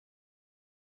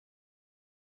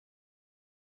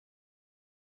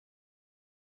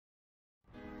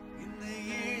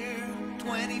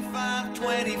25,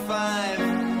 25.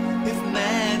 If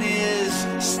man is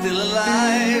still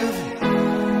alive,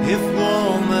 if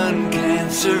woman can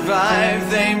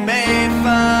survive, they may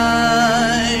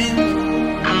find.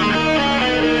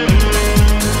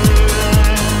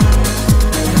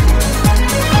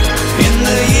 In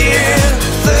the year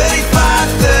 35,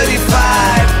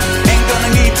 35, ain't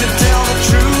gonna need to tell the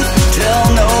truth, tell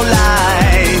no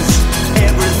lies.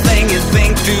 Everything you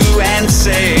think, do and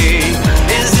say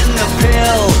is in the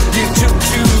pill you took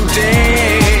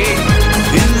today.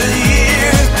 In the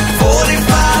year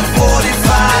 45,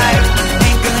 45,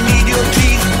 ain't gonna need your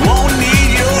teeth, won't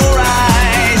need your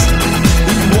eyes.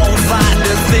 You won't find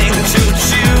a thing to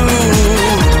chew.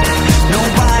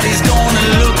 Nobody's gonna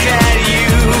look at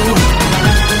you.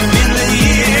 In the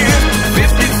year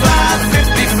 55,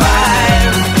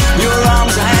 55, your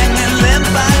arms are hanging limp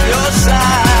by your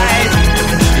side.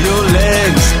 Your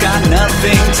legs got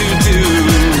nothing to do.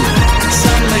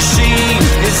 Some machine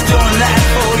is doing that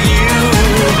for you.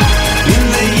 In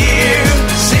the year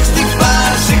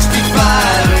 65,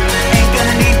 65, ain't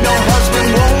gonna need no husband,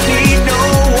 won't need no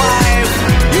wife.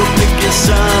 You'll pick your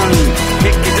son,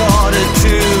 pick your daughter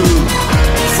too,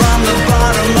 from the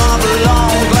bottom of a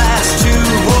long glass tube.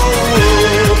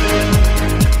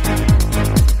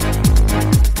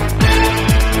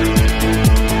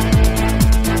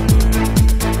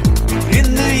 In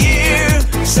the year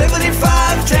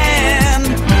 75, 10,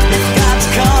 if God's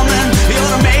coming,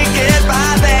 you'll make it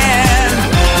by then.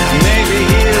 Maybe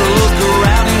he'll look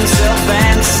around himself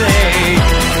and say,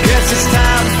 guess it's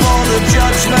time for the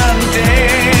judgment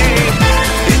day.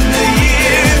 In the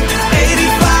year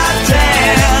 85,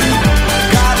 10,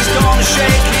 God is gonna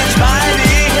shake his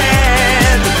mighty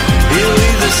head. He'll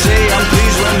either say, I'm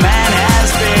pleased where man has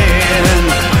been,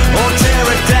 or tear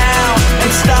it down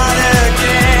and start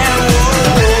again. Whoa.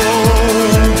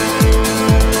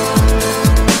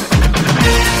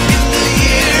 In the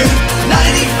year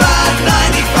 95,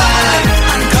 95,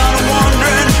 I'm kinda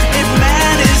wondering if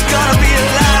man is gonna be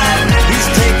alive. He's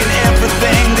taking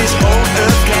everything this old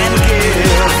earth can give,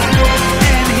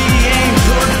 and he ain't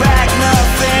put back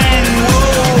nothing.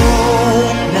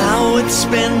 Whoa. Now it's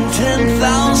been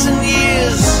 10,000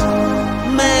 years.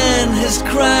 Man has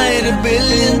cried a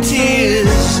billion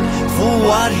tears for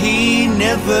what he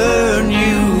never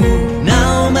knew.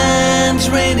 Now man's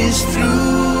reign is through,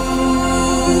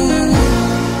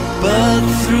 but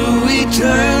through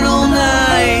eternal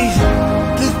night,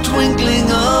 the twinkling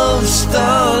of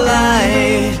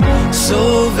starlight,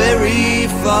 so